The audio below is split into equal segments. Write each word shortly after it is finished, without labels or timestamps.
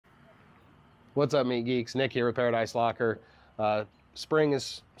What's up, meat geeks? Nick here with Paradise Locker. Spring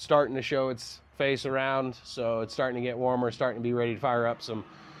is starting to show its face around, so it's starting to get warmer, starting to be ready to fire up some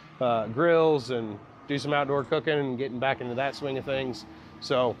grills and do some outdoor cooking and getting back into that swing of things.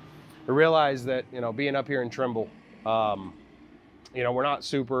 So I realized that, being up here in Trimble, we're not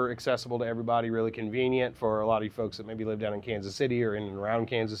super accessible to everybody, really convenient for a lot of you folks that maybe live down in Kansas City or in and around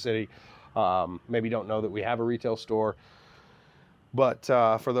Kansas City. Maybe don't know that we have a retail store. But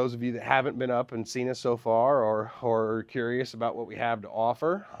for those of you that haven't been up and seen us so far, or are curious about what we have to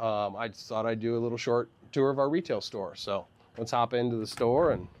offer, I just thought I'd do a little short tour of our retail store. So let's hop into the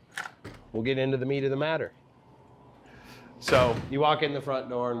store and we'll get into the meat of the matter. So you walk in the front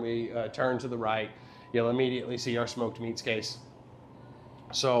door and we turn to the right, you'll immediately see our smoked meats case.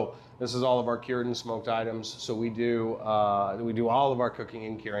 So this is all of our cured and smoked items. So we do all of our cooking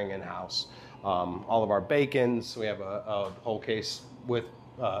and curing in-house. All of our bacons, we have a whole case with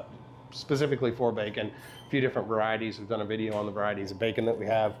specifically for bacon, a few different varieties. We've done a video on the varieties of bacon that we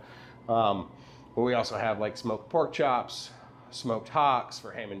have. But we also have like smoked pork chops, smoked hocks for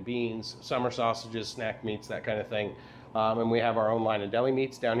ham and beans, summer sausages, snack meats, that kind of thing. And we have our own line of deli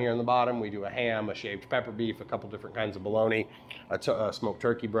meats down here on the bottom. We do a ham, a shaved pepper beef, a couple different kinds of bologna, a smoked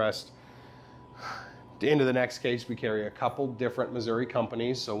turkey breast. Into the next case, we carry a couple different Missouri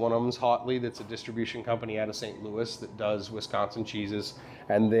companies. So one of them is Hotley, that's a distribution company out of St. Louis that does Wisconsin cheeses.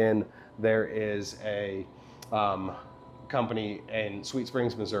 And then there is a company in Sweet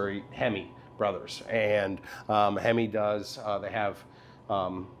Springs, Missouri, Hemi Brothers. And Hemi does, they have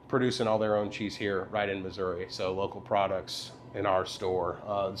producing all their own cheese here right in Missouri. So local products in our store,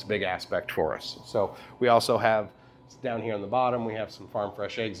 it's a big aspect for us. So we also have, down here on the bottom, we have some farm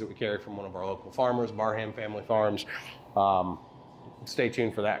fresh eggs that we carry from one of our local farmers, Barham Family Farms. Stay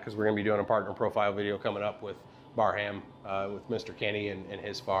tuned for that because we're going to be doing a partner profile video coming up with Barham, with Mr. Kenny and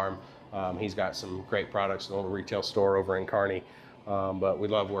his farm. He's got some great products in a little retail store over in Kearney, but we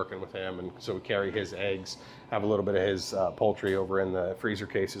love working with him, and so we carry his eggs, have a little bit of his poultry over in the freezer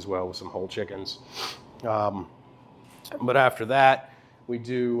case as well with some whole chickens. But after that, we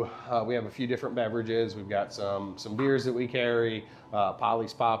have a few different beverages. We've got some beers that we carry.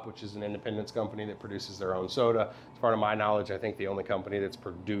 Polly's Pop, which is an Independence company that produces their own soda. As far as my knowledge, I think the only company that's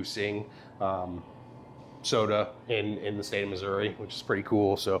producing soda in the state of Missouri, which is pretty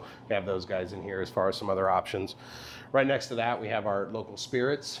cool. So we have those guys in here as far as some other options. Right next to that, we have our local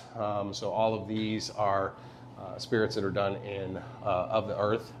spirits. So all of these are spirits that are done in Of the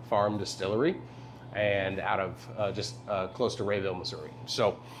Earth Farm Distillery, and out of just close to Rayville, Missouri.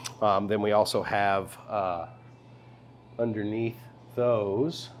 So then we also have underneath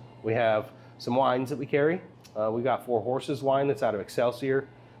those, we have some wines that we carry. We've got Four Horses wine that's out of Excelsior.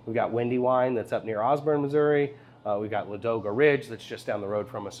 We've got Windy wine that's up near Osborne, Missouri. We've got Ladoga Ridge that's just down the road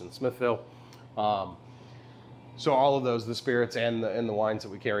from us in Smithville. So all of those, the spirits and the wines that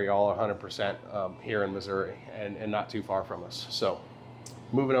we carry, all are 100% here in Missouri and not too far from us. So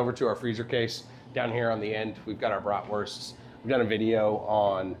moving over to our freezer case, down here on the end, we've got our bratwursts. We've done a video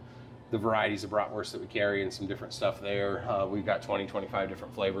on the varieties of bratwurst that we carry and some different stuff there. We've got 25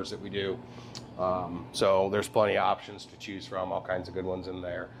 different flavors that we do. So there's plenty of options to choose from, all kinds of good ones in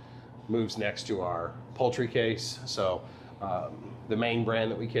there. Moves next to our poultry case. So the main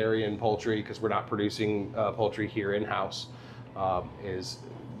brand that we carry in poultry, because we're not producing poultry here in-house, is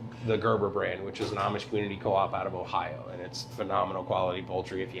the Gerber brand, which is an Amish community co-op out of Ohio, and it's phenomenal quality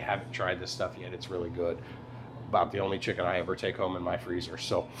poultry. If you haven't tried this stuff yet, it's really good. About the only chicken I ever take home in my freezer.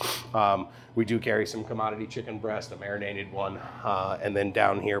 So we do carry some commodity chicken breast, a marinated one, and then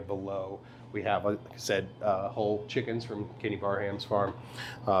down here below we have, like I said, whole chickens from Kenny Barham's farm.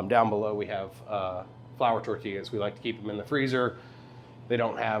 Down below we have flour tortillas. We like to keep them in the freezer. They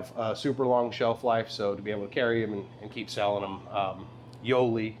don't have a super long shelf life, so to be able to carry them and keep selling them,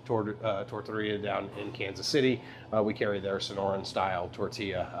 Yoli tortilla down in Kansas City, we carry their Sonoran style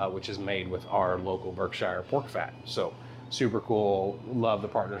tortilla, which is made with our local Berkshire pork fat. So super cool. Love the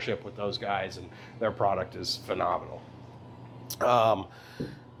partnership with those guys, and their product is phenomenal.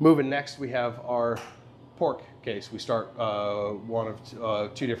 Moving next, we have our pork case. We start one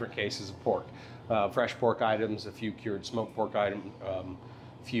of two different cases of pork. Fresh pork items, a few cured smoked pork items, a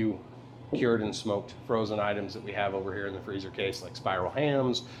few cured and smoked frozen items that we have over here in the freezer case, like spiral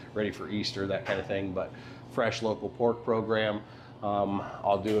hams, ready for Easter, that kind of thing. But fresh local pork program.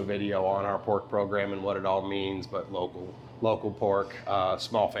 I'll do a video on our pork program and what it all means, but local pork,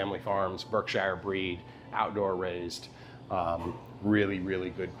 small family farms, Berkshire breed, outdoor raised, really,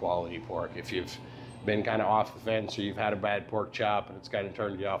 really good quality pork. If you've been kind of off the fence or you've had a bad pork chop and it's kind of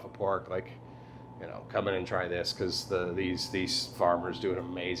turned you off of pork, like you know, come in and try this, because these farmers do an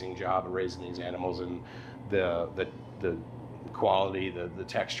amazing job of raising these animals, and the quality, the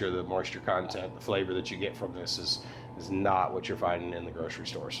texture, the moisture content, the flavor that you get from this is not what you're finding in the grocery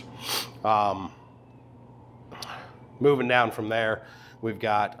stores. Moving down from there, we've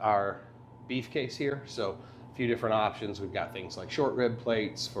got our beef case here. So a few different options. We've got things like short rib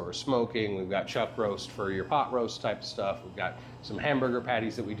plates for smoking. We've got chuck roast for your pot roast type of stuff. We've got some hamburger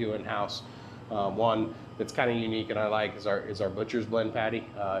patties that we do in-house. One that's kind of unique and I like is our butcher's blend patty.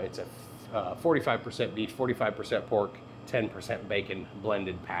 It's a 45% beef, 45% pork, 10% bacon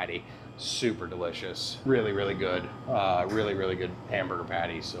blended patty. Super delicious, really, really good, really good hamburger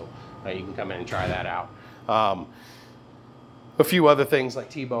patty. So you can come in and try that out. A few other things like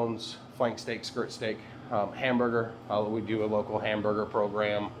T-bones, flank steak, skirt steak, hamburger. We do a local hamburger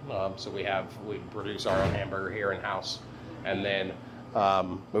program. So we produce our own hamburger here in-house. And then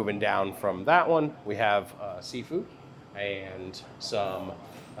moving down from that one, we have seafood and some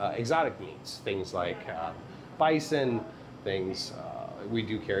exotic meats, things like bison, things, we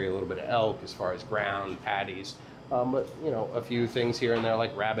do carry a little bit of elk as far as ground patties, but you know, a few things here and there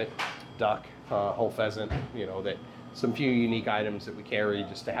like rabbit, duck, whole pheasant, you know, that some few unique items that we carry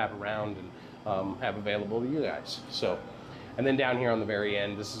just to have around and have available to you guys. So, and then down here on the very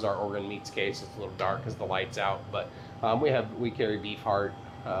end, this is our organ meats case. It's a little dark because the light's out, but we carry beef heart,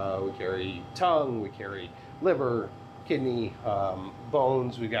 we carry tongue, we carry liver, kidney,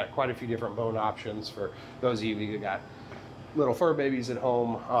 bones. We've got quite a few different bone options for those of you who got little fur babies at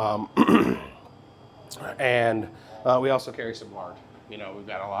home. And we also carry some lard. You know, we've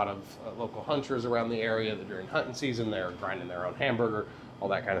got a lot of local hunters around the area that during hunting season, they're grinding their own hamburger, all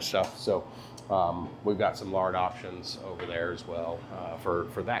that kind of stuff. So we've got some lard options over there as well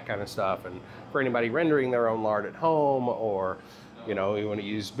for that kind of stuff. And for anybody rendering their own lard at home, or you know, you want to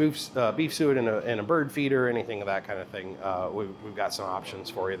use beef suet in a bird feeder, anything of that kind of thing, we've got some options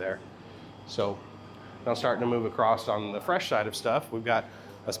for you there. So now starting to move across on the fresh side of stuff, we've got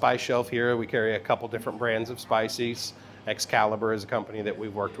a spice shelf here. We carry a couple different brands of spices. Excalibur is a company that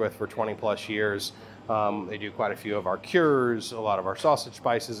we've worked with for 20 plus years. They do quite a few of our cures, a lot of our sausage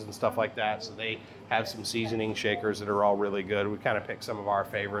spices and stuff like that. So they have some seasoning shakers that are all really good. We kind of pick some of our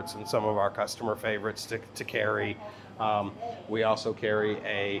favorites and some of our customer favorites to carry. We also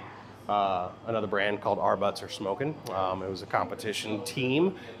carry another brand called Our Butts Are Smoking. It was a competition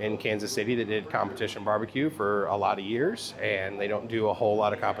team in Kansas City that did competition barbecue for a lot of years, and they don't do a whole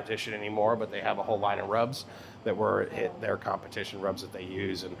lot of competition anymore, but they have a whole line of rubs that were their competition rubs that they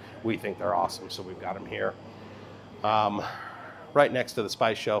use, and we think they're awesome, so we've got them here. Right next to the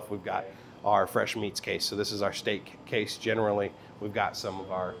spice shelf, we've got our fresh meats case. So this is our steak case generally. We've got some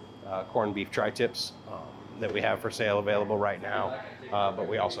of our corned beef tri-tips that we have for sale available right now, but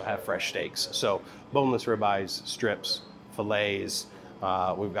we also have fresh steaks. So boneless ribeyes, strips, fillets,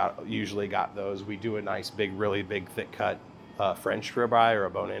 we've usually got those. We do a nice big, really big thick cut French ribeye or a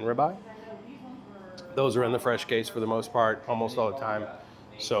bone-in ribeye. Those are in the fresh case for the most part, almost all the time.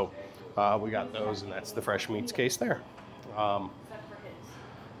 So we got those, and that's the fresh meats case there.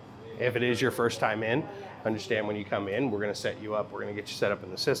 If it is your first time in, understand when you come in, we're going to set you up. We're going to get you set up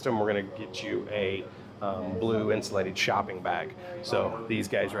in the system. We're going to get you a blue insulated shopping bag. So these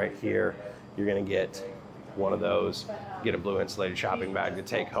guys right here, you're going to get one of those, get a blue insulated shopping bag to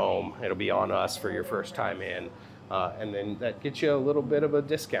take home. It'll be on us for your first time in. And then that gets you a little bit of a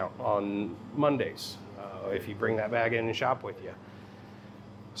discount on Mondays if you bring that bag in and shop with you.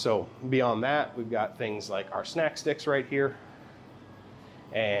 So beyond that, we've got things like our snack sticks right here.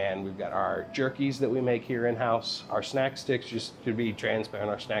 And we've got our jerkies that we make here in-house. Our snack sticks, just to be transparent,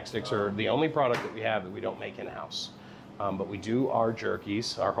 our snack sticks are the only product that we have that we don't make in-house. But we do our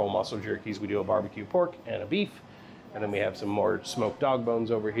jerkies, our whole muscle jerkies. We do a barbecue pork and a beef. And then we have some more smoked dog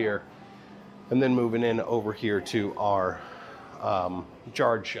bones over here. And then moving in over here to our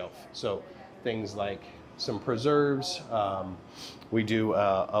jarred shelf. So things like some preserves. We do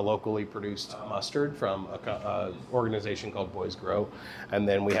a locally produced mustard from an organization called Boys Grow. And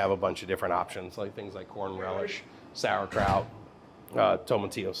then we have a bunch of different options, like things like corn relish, sauerkraut,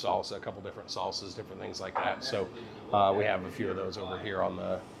 tomatillo salsa, a couple different salsas, different things like that. So we have a few of those over here on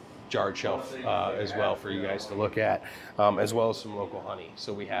the jarred shelf as well for you guys to look at, as well as some local honey.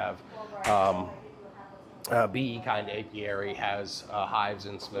 So we have BE Kind Apiary has hives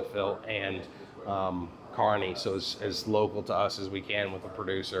in Smithville and Kearney, so as local to us as we can with the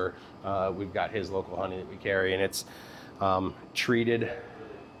producer. We've got his local honey that we carry, and it's treated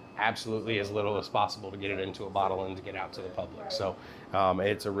absolutely as little as possible to get it into a bottle and to get out to the public. So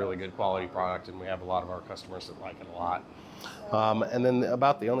it's a really good quality product, and we have a lot of our customers that like it a lot. And then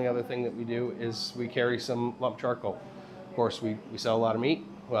about the only other thing that we do is we carry some lump charcoal. Of course, we sell a lot of meat.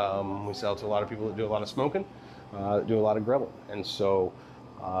 We sell to a lot of people that do a lot of smoking, do a lot of grilling. And so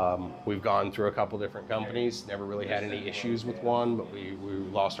we've gone through a couple different companies, never really had any issues with one, but we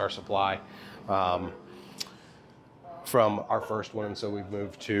lost our supply from our first one, and so we've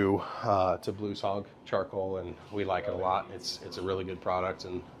moved to Blues Hog charcoal, and we like it a lot. It's a really good product,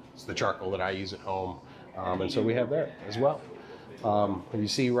 and it's the charcoal that I use at home, and so we have that as well. You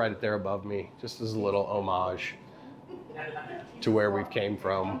see right there above me, just as a little homage to where we've came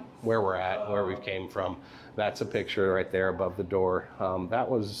from, where we're at, where we've came from. That's a picture right there above the door. That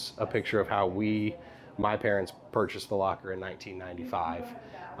was a picture of how my parents purchased the locker in 1995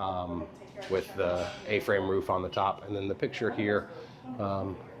 with the A-frame roof on the top. And then the picture here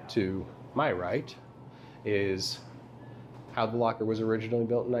to my right is how the locker was originally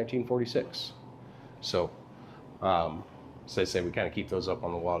built in 1946. So, as I say, we kind of keep those up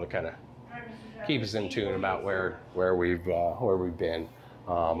on the wall to kind of keep us in tune about where we've been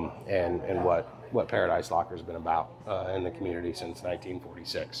and what Paradise Locker has been about in the community since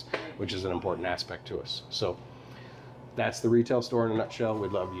 1946, which is an important aspect to us. So that's the retail store in a nutshell.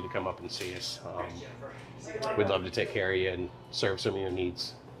 We'd love you to come up and see us. We'd love to take care of you and serve some of your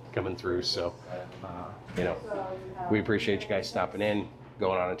needs coming through. So, we appreciate you guys stopping in,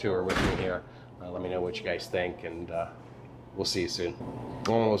 going on a tour with me here. Let me know what you guys think, and we'll see you soon.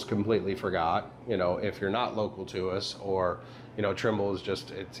 Almost completely forgot, if you're not local to us, or, Trimble is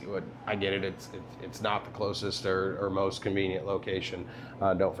just, I get it, it's not the closest or most convenient location.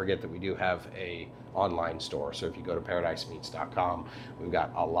 Don't forget that we do have a online store. So if you go to paradisemeats.com, we've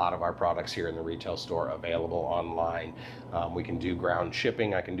got a lot of our products here in the retail store available online. We can do ground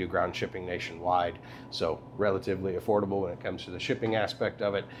shipping. I can do ground shipping nationwide. So relatively affordable when it comes to the shipping aspect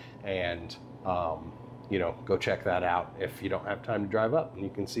of it. And go check that out if you don't have time to drive up, and you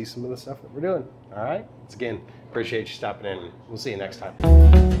can see some of the stuff that we're doing. All right. Once again, appreciate you stopping in. We'll see you next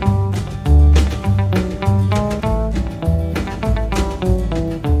time.